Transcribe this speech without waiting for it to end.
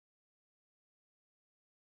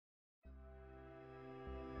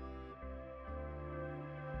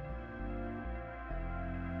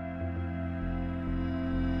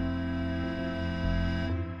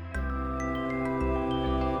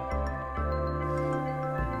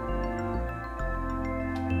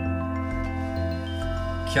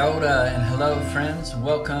Kia ora and hello, friends.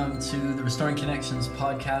 Welcome to the Restoring Connections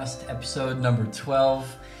podcast, episode number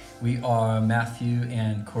 12. We are Matthew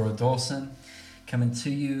and Cora Dawson, coming to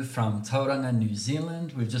you from Tauranga, New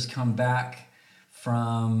Zealand. We've just come back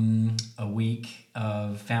from a week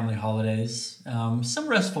of family holidays, some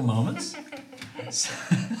restful moments.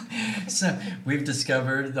 So we've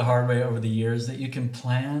discovered the hard way over the years that you can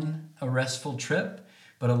plan a restful trip,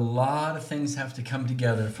 but a lot of things have to come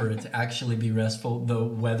together for it to actually be restful. The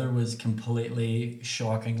weather was completely,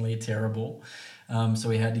 shockingly terrible. So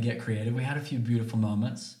we had to get creative. We had a few beautiful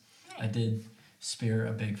moments. I did spear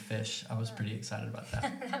a big fish. I was pretty excited about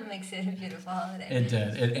that. That makes it a beautiful holiday. It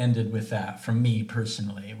did. It ended with that from me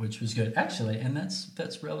personally, which was good. Actually, and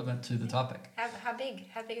that's relevant to the topic. How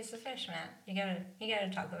big is the fish, Matt? You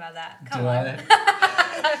gotta talk about that. Do Come on. I?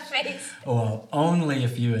 That face. Well, only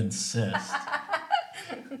if you insist.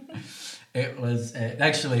 It was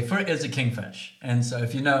actually it's a kingfish, and so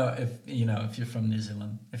if you're from New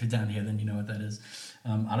Zealand, if you're down here, then you know what that is.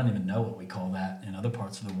 I don't even know what we call that in other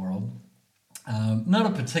parts of the world. Not a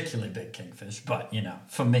particularly big kingfish, but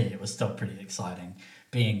for me it was still pretty exciting,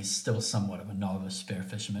 being still somewhat of a novice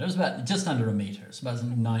spearfisherman. It was about just under a meter. It's about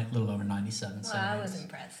a little over 97 Well, centimeters. I was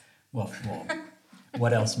impressed. Well,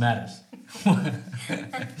 what else matters?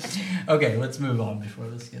 Okay, let's move on before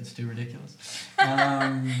this gets too ridiculous.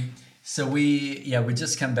 So we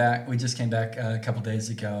just came back a couple days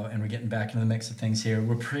ago, and we're getting back into the mix of things here.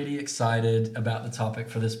 We're pretty excited about the topic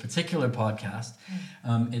for this particular podcast.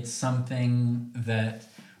 It's something that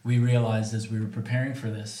we realized as we were preparing for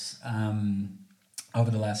this over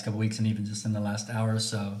the last couple of weeks, and even just in the last hour or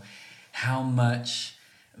so, how much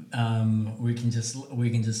we can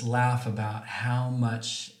just laugh about how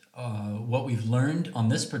much what we've learned on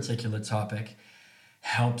this particular topic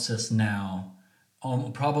helps us now,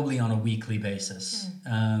 probably on a weekly basis,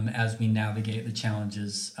 as we navigate the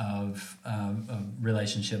challenges of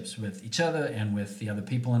relationships with each other and with the other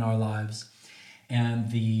people in our lives. And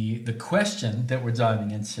the question that we're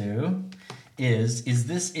diving into is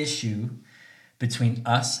this issue between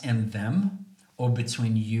us and them, or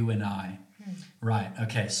between you and I? Right.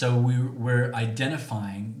 Okay. So we're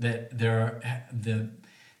identifying that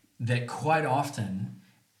that quite often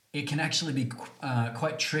it can actually be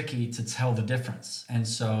quite tricky to tell the difference. And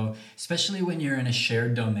so, especially when you're in a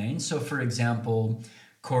shared domain. So, for example,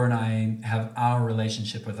 Cora and I have our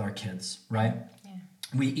relationship with our kids, right? Yeah.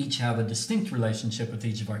 We each have a distinct relationship with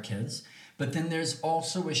each of our kids, but then there's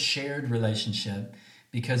also a shared relationship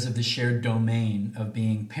because of the shared domain of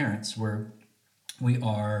being parents, where we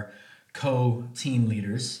are co-team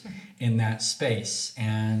leaders in that space.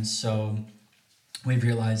 And so we've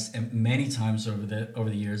realized many times over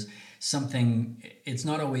the years, it's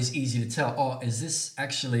not always easy to tell, is this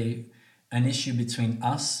actually an issue between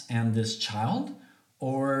us and this child?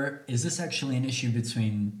 Or is this actually an issue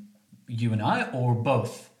between you and I, or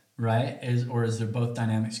both, right? Or is there both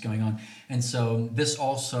dynamics going on? And so this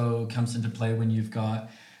also comes into play when you've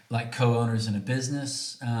got like co-owners in a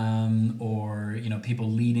business, or people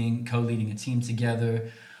co-leading a team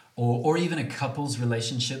together, or even a couple's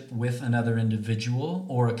relationship with another individual,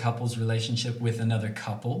 or a couple's relationship with another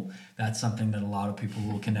couple. That's something that a lot of people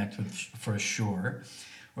will connect with for sure,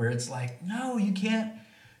 where it's like, no, you can't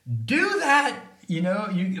do that,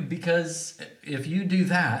 because if you do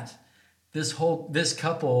that, this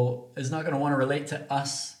couple is not going to want to relate to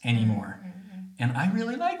us anymore. And I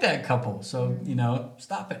really like that couple, so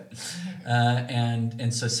stop it.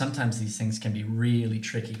 And so sometimes these things can be really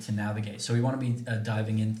tricky to navigate. So we want to be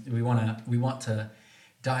diving in. We want to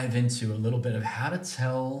dive into a little bit of how to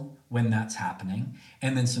tell when that's happening,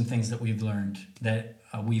 and then some things that we've learned that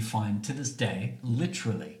we find to this day,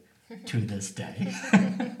 literally to this day,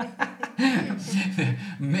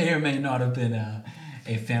 may or may not have been a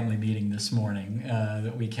family meeting this morning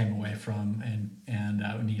that we came away from, and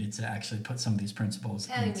needed to actually put some of these principles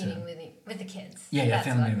Family meeting with the kids. Yeah, That's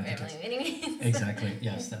family what meeting with the kids. Family meeting means. Exactly.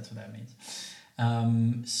 Yes, that's what that means.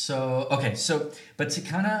 But to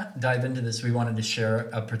kind of dive into this, we wanted to share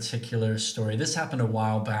a particular story. This happened a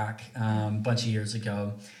while back, a bunch of years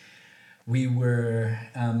ago. We were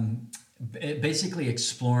basically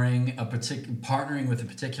exploring partnering with a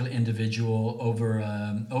particular individual over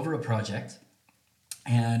a project.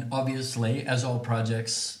 And obviously, as all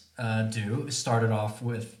projects do, it started off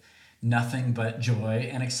with nothing but joy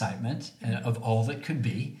and excitement of all that could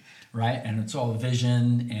be, right? And it's all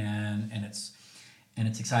vision and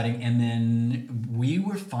it's exciting. And then we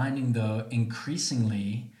were finding, though,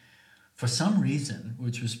 increasingly, for some reason,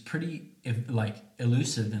 which was pretty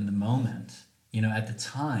elusive in the moment, at the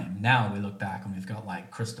time. Now we look back and we've got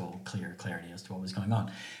crystal clear clarity as to what was going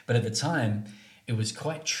on. But at the time, it was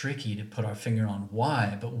quite tricky to put our finger on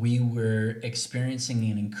why, but we were experiencing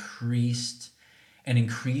an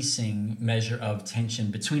increasing measure of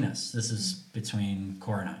tension between us. This is between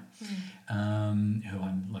Cora and I, who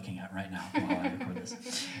I'm looking at right now while I record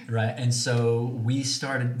this, right? And so we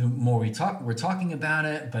started. The more we're talking about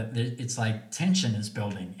it, but it's like tension is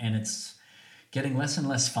building, and it's getting less and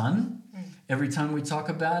less fun every time we talk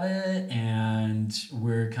about it. And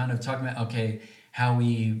we're kind of talking about, okay, how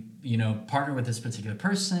we, partner with this particular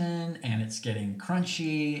person, and it's getting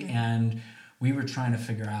crunchy, and we were trying to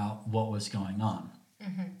figure out what was going on.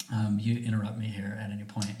 You interrupt me here at any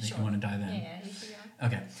point that you want to dive in. Yeah, you should go.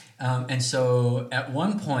 Okay. And so at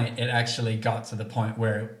one point, it actually got to the point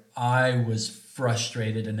where I was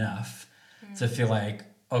frustrated enough to feel like,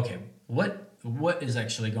 okay, what is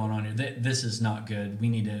actually going on here? This is not good. We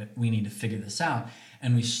need to figure this out.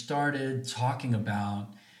 And we started talking about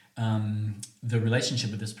the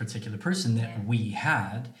relationship with this particular person that we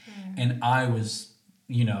had, and I was,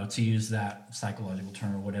 to use that psychological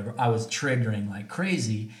term or whatever, I was triggering like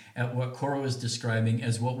crazy at what Cora was describing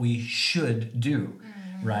as what we should do,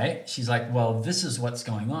 right? She's like, well, this is what's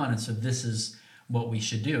going on, and so this is what we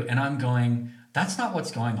should do. And I'm going, that's not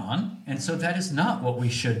what's going on, and so that is not what we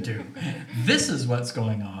should do. This is what's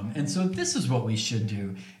going on, and so this is what we should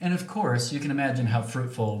do. And of course, you can imagine how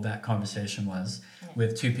fruitful that conversation was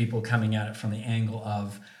with two people coming at it from the angle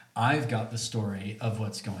of, I've got the story of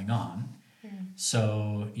what's going on,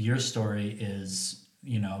 so your story is,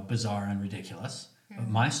 bizarre and ridiculous, but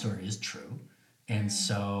my story is true. And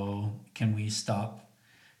so can we stop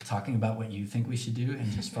talking about what you think we should do and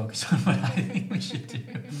just focus on what I think we should do?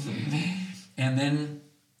 And then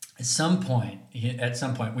at some point,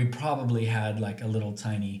 we probably had like a little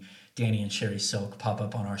tiny Danny and Sherry Silk pop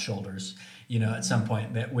up on our shoulders, at some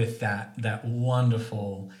point, that with that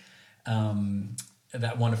wonderful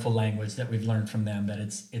language that we've learned from them, that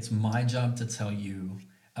it's my job to tell you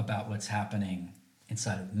about what's happening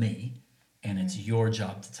inside of me, and it's your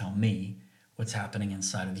job to tell me what's happening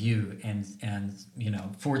inside of you. And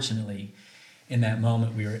fortunately, in that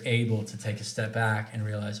moment, we were able to take a step back and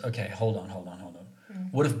realize, okay, hold on.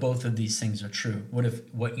 What if both of these things are true? What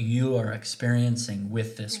if what you are experiencing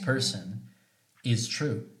with this person is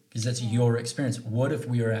true? Because that's your experience. What if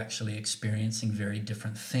we are actually experiencing very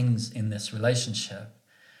different things in this relationship?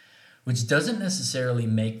 Which doesn't necessarily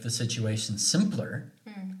make the situation simpler,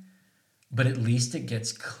 but at least it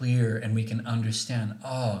gets clear and we can understand,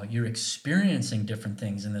 you're experiencing different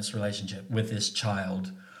things in this relationship with this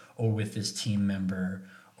child or with this team member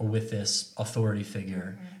or with this authority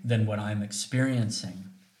figure than what I'm experiencing.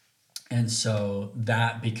 And so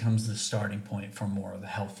that becomes the starting point for more of a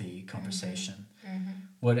healthy conversation.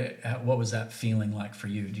 What was that feeling like for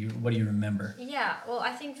you? What do you remember? Yeah, well,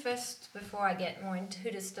 I think first, before I get more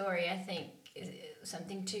into the story, I think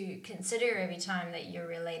something to consider every time that you're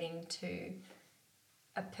relating to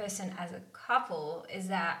a person as a couple is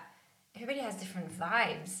that everybody has different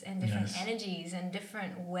vibes and different energies and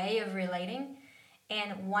different way of relating.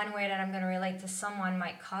 And one way that I'm going to relate to someone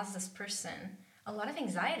might cause this person a lot of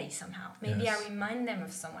anxiety somehow. Maybe I remind them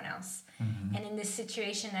of someone else. And in this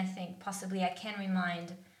situation, I think possibly I can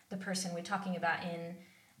remind the person we're talking about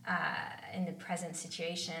in the present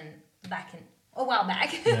situation a while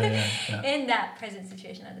back, in that present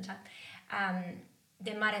situation at the time.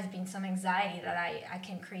 There might have been some anxiety that I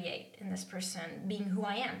can create in this person being who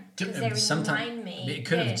I am. Because they remind me. It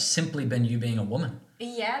could have simply been you being a woman.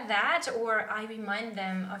 Yeah, that, or I remind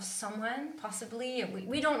them of someone, possibly.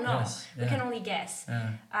 We don't know. We can only guess.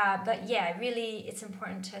 But yeah, really, it's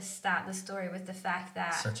important to start the story with the fact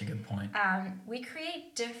that... Such a good point. We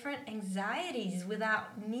create different anxieties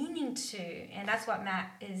without meaning to. And that's what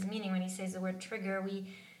Matt is meaning when he says the word trigger. We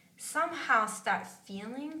somehow start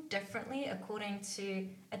feeling differently according to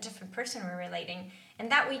a different person we're relating.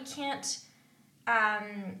 And that we can't...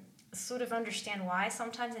 sort of understand why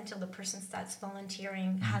sometimes until the person starts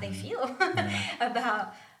volunteering how they feel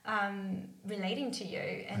about relating to you.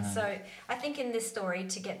 And so I think in this story,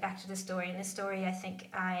 to get back to the story, in this story I think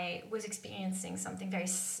I was experiencing something very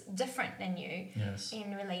different than you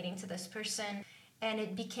in relating to this person, and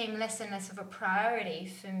it became less and less of a priority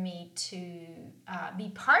for me to be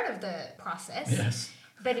part of the process,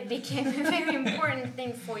 but it became a very important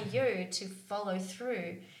thing for you to follow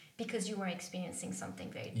through, because you were experiencing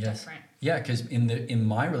something very different. Yeah, because in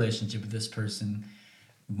my relationship with this person,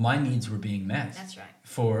 my needs were being met. That's right.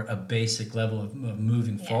 For a basic level of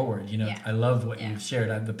moving forward. I love what you've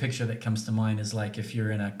shared. The picture that comes to mind is like if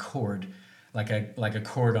you're in a chord, like a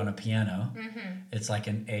chord on a piano. It's like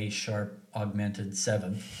an A sharp augmented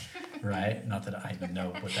seventh. right? Not that I even know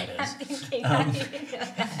what that I'm is. thinking, how do you know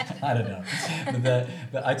that? I don't know.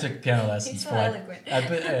 But I took piano lessons He's so for like,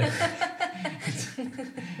 eloquent.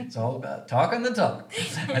 it's all about talking the talk.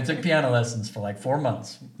 I took piano lessons for like 4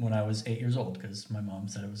 months when I was 8 years old because my mom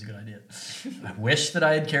said it was a good idea. I wish that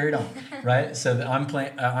I had carried on, right? So that I'm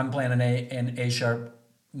playing an A sharp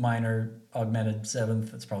minor augmented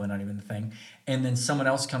seventh. That's probably not even the thing. And then someone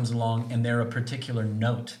else comes along and they're a particular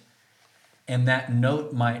note, and that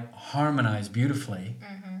note might harmonize beautifully,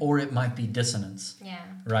 or it might be dissonance. Yeah.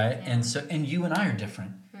 Right. Yeah. And you and I are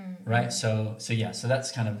different. Right. So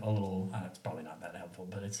that's kind of a little, it's probably not that helpful,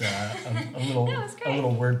 but it's a little, That was a great.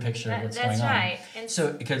 little word picture of what's That's going on. right. And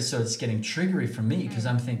So it's getting triggery for me because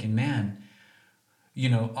I'm thinking, man, you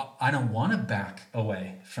know, I don't want to back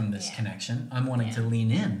away from this Yeah. connection. I'm wanting to Yeah.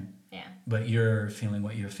 lean in, yeah. but you're feeling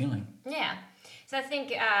what you're feeling. Yeah. So I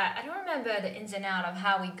think I don't remember the ins and out of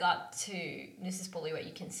how we got to. This is probably what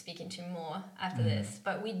you can speak into more after this.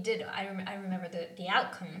 But we did. I remember the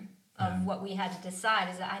outcome of what we had to decide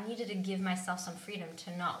is that I needed to give myself some freedom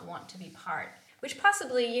to not want to be part, which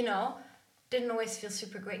possibly didn't always feel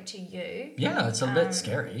super great to you. Yeah, it's a bit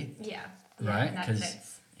scary, Yeah. right? in that Because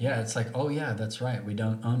sense. it's like, oh yeah, that's right. We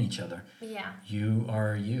don't own each other. Yeah. You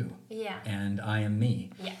are you. Yeah. And I am me.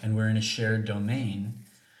 Yeah. And we're in a shared domain,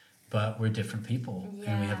 but we're different people.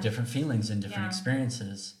 And we have Yeah. different feelings and different Yeah.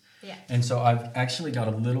 experiences. Yeah. And so I've actually got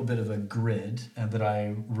a little bit of a grid that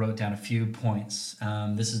I wrote down a few points.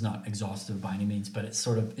 This is not exhaustive by any means, but it's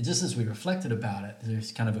sort of, just as we reflected about it,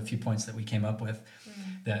 there's kind of a few points that we came up with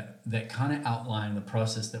that kind of outline the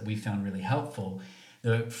process that we found really helpful.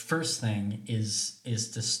 The first thing is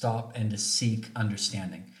to stop and to seek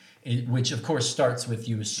understanding, which of course starts with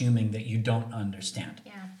you assuming that you don't understand.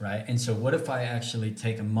 Yeah. Right? And so what if I actually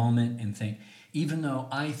take a moment and think, even though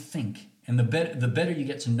I think, and the better you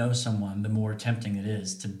get to know someone, the more tempting it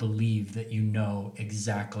is to believe that you know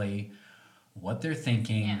exactly what they're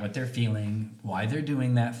thinking, Yeah. what they're feeling, why they're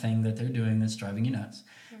doing that thing that they're doing that's driving you nuts.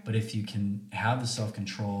 But if you can have the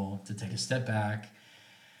self-control to take a step back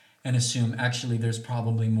and assume, actually, there's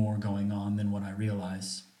probably more going on than what I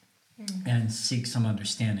realize, and seek some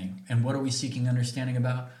understanding. And what are we seeking understanding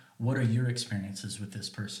about? What are your experiences with this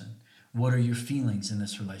person? What are your feelings in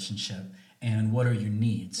this relationship? And what are your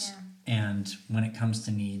needs? Yeah. And when it comes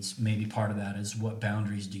to needs, maybe part of that is what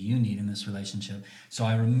boundaries do you need in this relationship? So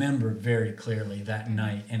I remember very clearly that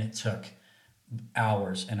night, and it took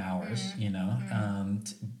hours and hours,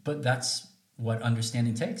 but that's what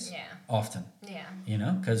understanding takes Yeah. often,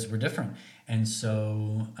 Yeah. because we're different. And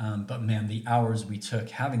so, but man, the hours we took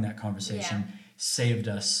having that conversation saved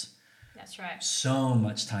us That's right. so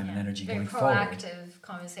much time and energy Very going forward. proactive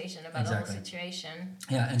conversation about the Exactly. whole situation.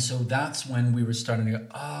 Yeah, and so that's when we were starting to go,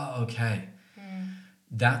 oh, okay.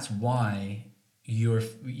 That's why you're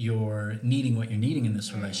needing what you're needing in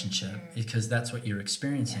this relationship, because that's what you're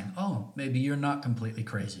experiencing. Yeah. Oh, maybe you're not completely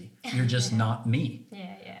crazy. You're just not me,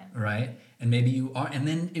 Yeah. Yeah. right? And maybe you are. And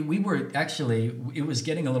then it was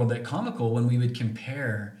getting a little bit comical when we would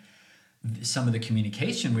compare some of the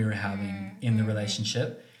communication we were having in the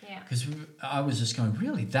relationship. Yeah. Because I was just going,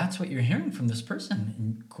 really, that's what you're hearing from this person?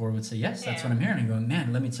 And Cora would say, yes, that's Yeah. what I'm hearing. And going,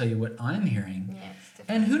 man, let me tell you what I'm hearing. Yeah. It's different.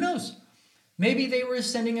 And who knows? Maybe they were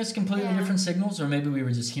sending us completely Yeah. different signals, or maybe we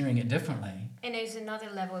were just hearing it differently. And there's another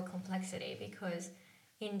level of complexity because,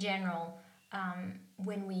 in general,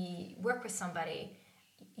 when we work with somebody,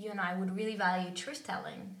 you and I would really value truth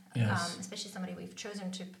telling, Yes. especially somebody we've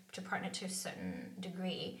chosen to partner to a certain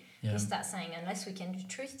degree. Yeah. We start saying, unless we can do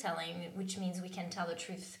truth telling, which means we can tell the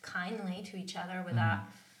truth kindly to each other without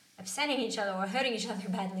upsetting each other or hurting each other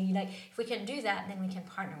badly. Like, if we can do that, then we can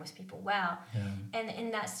partner with people well. Yeah. And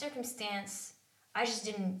in that circumstance, I just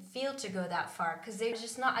didn't feel to go that far because they were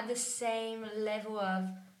just not at the same level of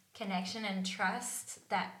connection and trust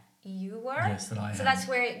that you were. Yes, that I So had. that's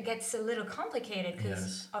where it gets a little complicated because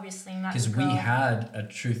Yes. obviously not Because we had a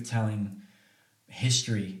truth-telling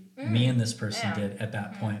history, me and this person Yeah. did at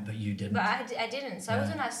that point, but you didn't. But I didn't. So I Yeah.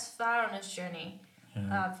 wasn't as far on this journey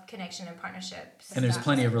Yeah. of connection and partnership. And there's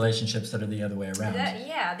plenty of relationships that are the other way around.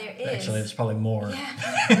 Yeah, there is. Actually, there's probably more.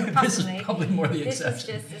 Yeah, This is possibly. probably more the This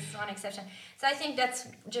exception. is just this one exception. So I think that's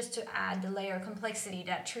just to add the layer of complexity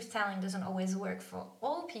that truth telling doesn't always work for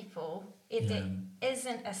all people. It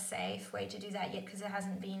isn't a safe way to do that yet because there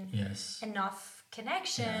hasn't been Yes. enough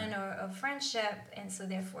connection or friendship, and so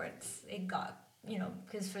therefore it got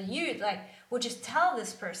because for you, like, well, just tell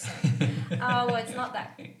this person, oh, well, it's not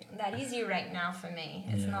that easy right now for me.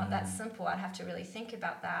 It's not that simple. I'd have to really think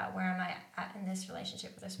about that. Where am I at in this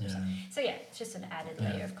relationship with this person? So it's just an added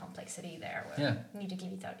layer of complexity there where we need to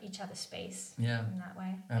give each other space in that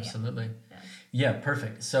way. Absolutely. Yeah,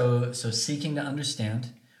 perfect. So seeking to understand,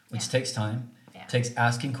 which takes time, takes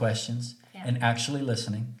asking questions and actually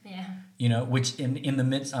listening. Yeah. Which in the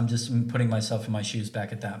midst, I'm just putting myself in my shoes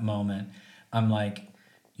back at that moment. I'm like,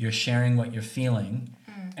 you're sharing what you're feeling,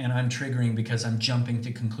 and I'm triggering because I'm jumping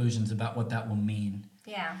to conclusions about what that will mean.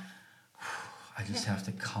 Yeah. I just have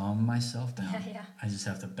to calm myself down. Yeah. I just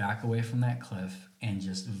have to back away from that cliff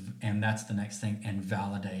and that's the next thing, and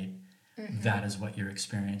validate that is what you're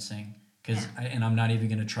experiencing. And I'm not even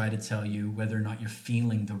going to try to tell you whether or not you're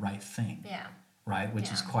feeling the right thing. Yeah. Right?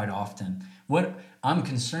 Which is quite often what I'm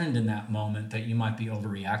concerned in that moment, that you might be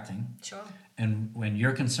overreacting. Sure. And when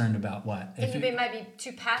you're concerned about what? If you might be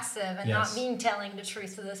too passive and not being telling the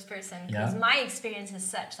truth to this person, because my experience is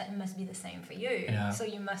such that it must be the same for you. Yeah. So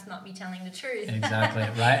you must not be telling the truth. Exactly,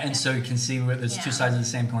 right? And so you can see there's two sides of the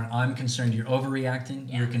same coin. I'm concerned you're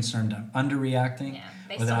overreacting. You're concerned I'm underreacting. Yeah,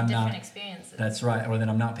 based on different experiences. That's right. Or that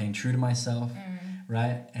I'm not being true to myself.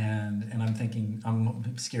 Right? And I'm thinking,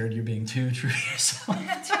 I'm scared you're being too true to yourself.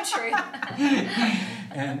 Too true.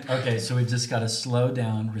 And okay, so we've just got to slow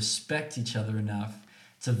down, respect each other enough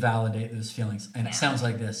to validate those feelings. And it sounds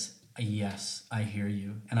like this: yes, I hear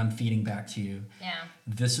you, and I'm feeding back to you. Yeah.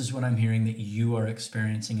 This is what I'm hearing that you are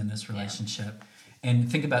experiencing in this relationship. And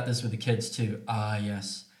think about this with the kids too.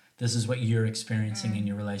 Yes, this is what you're experiencing in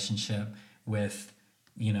your relationship with,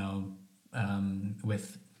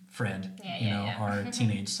 with Fred, our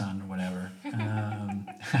teenage son or whatever.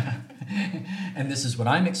 And this is what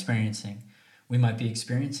I'm experiencing. We might be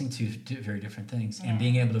experiencing two very different things, and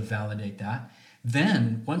being able to validate that.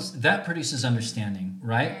 Then once that produces understanding,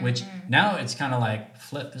 right? Which now it's kind of like,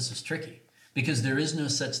 flip, this is tricky, because there is no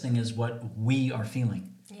such thing as what we are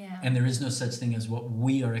feeling. Yeah. And there is no such thing as what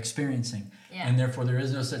we are experiencing. Yeah. And therefore there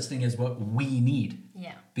is no such thing as what we need.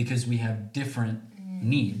 Yeah. Because we have different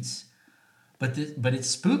needs. But it's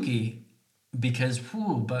spooky because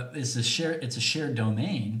but it's a shared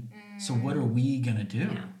domain. So what are we gonna do?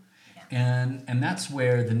 Yeah. And that's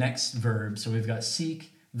where the next verb. So we've got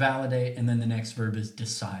seek, validate, and then the next verb is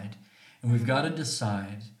decide. And we've got to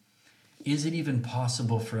decide: is it even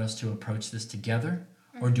possible for us to approach this together,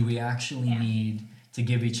 or do we actually need to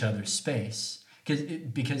give each other space?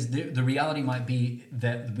 Because the reality might be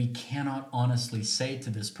that we cannot honestly say to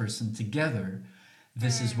this person together,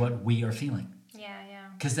 this is what we are feeling. Yeah.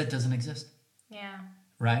 Because that doesn't exist. Yeah.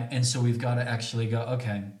 Right? And so we've got to actually go,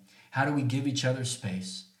 okay, how do we give each other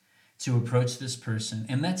space to approach this person?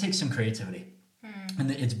 And that takes some creativity. And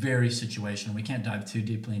it's very situational. We can't dive too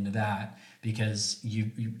deeply into that, because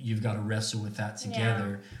you've got to wrestle with that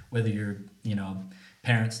together, whether you're,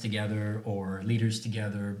 parents together or leaders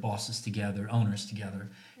together, bosses together, owners together.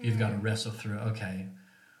 You've got to wrestle through, okay,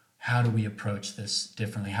 how do we approach this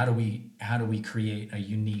differently? How do we create a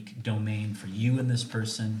unique domain for you and this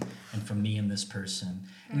person, and for me and this person?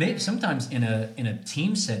 Maybe sometimes in a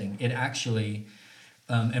team setting, it actually,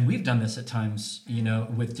 and we've done this at times,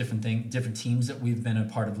 with different teams that we've been a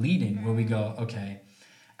part of leading, where we go, okay,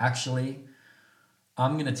 actually,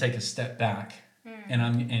 I'm going to take a step back,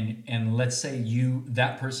 and let's say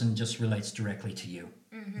that person just relates directly to you.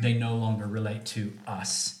 They no longer relate to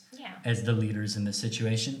us. As the leaders in the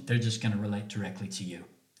situation, they're just going to relate directly to you.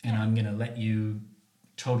 And I'm going to let you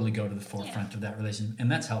totally go to the forefront of that relationship.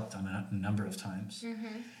 And that's helped on a number of times.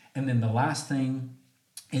 And then the last thing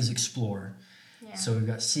is explore. Yeah. So we've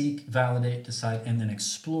got seek, validate, decide, and then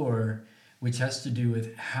explore, which has to do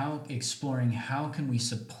with exploring how can we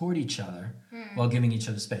support each other while giving each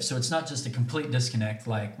other space. So it's not just a complete disconnect,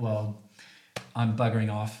 like, well, I'm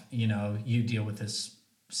buggering off, you deal with this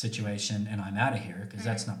situation and I'm out of here, because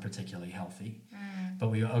that's not particularly healthy.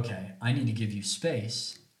 But I need to give you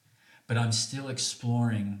space, but I'm still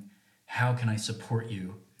exploring how can I support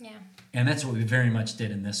you. Yeah. And that's what we very much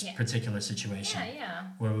did in this particular situation. Yeah.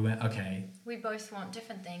 Where we went, okay. We both want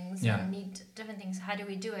different things and need different things. How do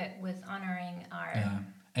we do it with honoring our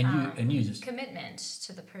you just commitment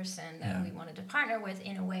to the person that we wanted to partner with,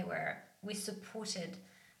 in a way where we supported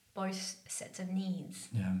both sets of needs.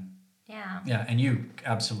 Yeah. Yeah. Yeah, and you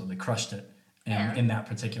absolutely crushed it in that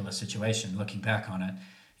particular situation. Looking back on it,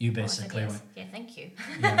 you basically went, yeah, thank you.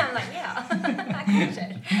 Yeah. I'm like, I crushed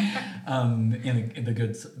it. In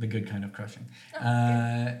the good kind of crushing.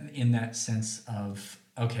 In that sense of,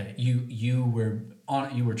 okay, you were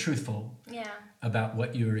truthful about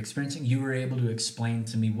what you were experiencing. You were able to explain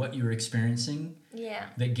to me what you were experiencing Yeah.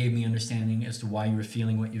 that gave me understanding as to why you were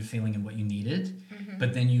feeling what you're feeling and what you needed. Mm-hmm.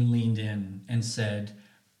 But then you leaned in and said,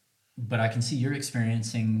 but I can see you're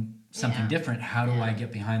experiencing something different. How do I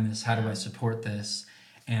get behind this? How do I support this?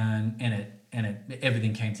 And it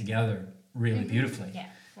everything came together really beautifully. Yeah,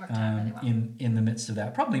 worked out really well. In the midst of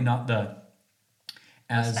that. Probably not the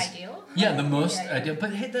as Most ideal. Yeah, the most ideal.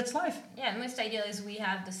 But hey, that's life. Yeah, the most ideal is we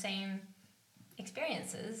have the same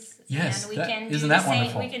experiences. Yes, and we that- can isn't do that the same,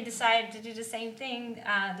 wonderful? we can decide to do the same thing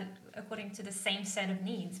according to the same set of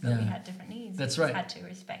needs, but we Yeah. had different needs. That's We right. just had to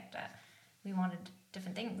respect that we wanted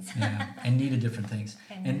different things. Yeah, and needed different things.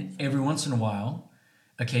 And And every once in a while,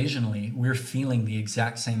 occasionally, we're feeling the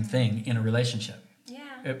exact same thing in a relationship. Yeah,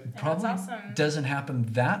 It and probably that's awesome. doesn't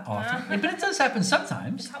happen that often, but it does happen It's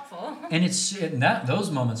sometimes. helpful. And those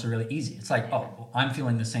moments are really easy. It's like, oh, well, I'm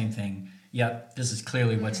feeling the same thing. Yep, this is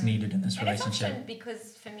clearly what's needed in this And it's relationship. often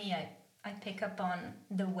because for me, I pick up on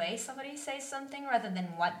the way somebody says something rather than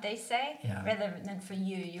what they say. Yeah. Rather than for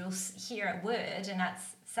you, you'll hear a word and that's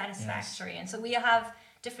satisfactory. And so we have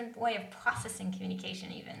different way of processing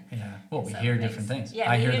communication even. Yeah. Well, we So hear it different makes- things. yeah,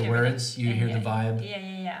 I we hear the different words, things. you Yeah, hear yeah, the vibe.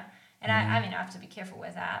 Yeah. And I mean, I have to be careful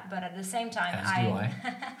with that, but at the same time, As do I.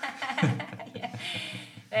 yeah.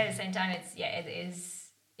 But at the same time, it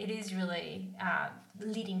is really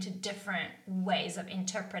leading to different ways of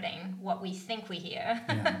interpreting what we think we hear.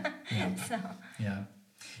 Yeah. So,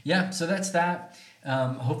 Yeah. So that's that.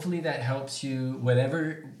 Hopefully that helps you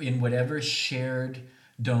whatever shared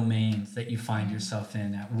domains that you find yourself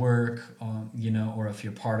in at work, or if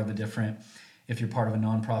you're part of a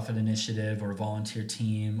nonprofit initiative or a volunteer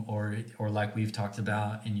team, or like we've talked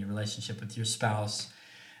about in your relationship with your spouse,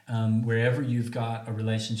 wherever you've got a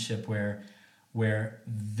relationship where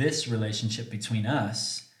this relationship between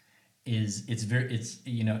us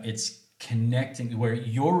it's connecting, where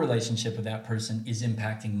your relationship with that person is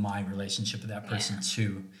impacting my relationship with that person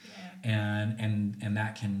too. Yeah. And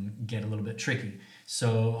that can get a little bit tricky.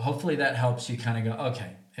 So hopefully that helps you kind of go,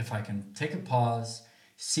 okay, if I can take a pause,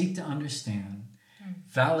 seek to understand,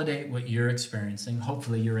 validate what you're experiencing.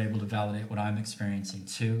 Hopefully you're able to validate what I'm experiencing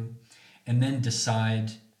too. And then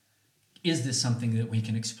decide, is this something that we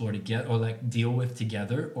can explore together or like deal with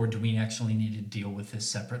together? Or do we actually need to deal with this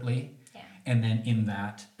separately? yeah. And then in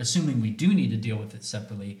that, assuming we do need to deal with it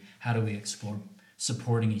separately, how do we explore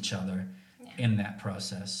supporting each other in that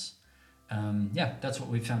process? That's what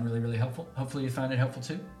we found really, really helpful. Hopefully you found it helpful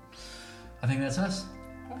too. I think that's us.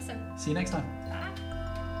 Awesome. See you next time. Bye.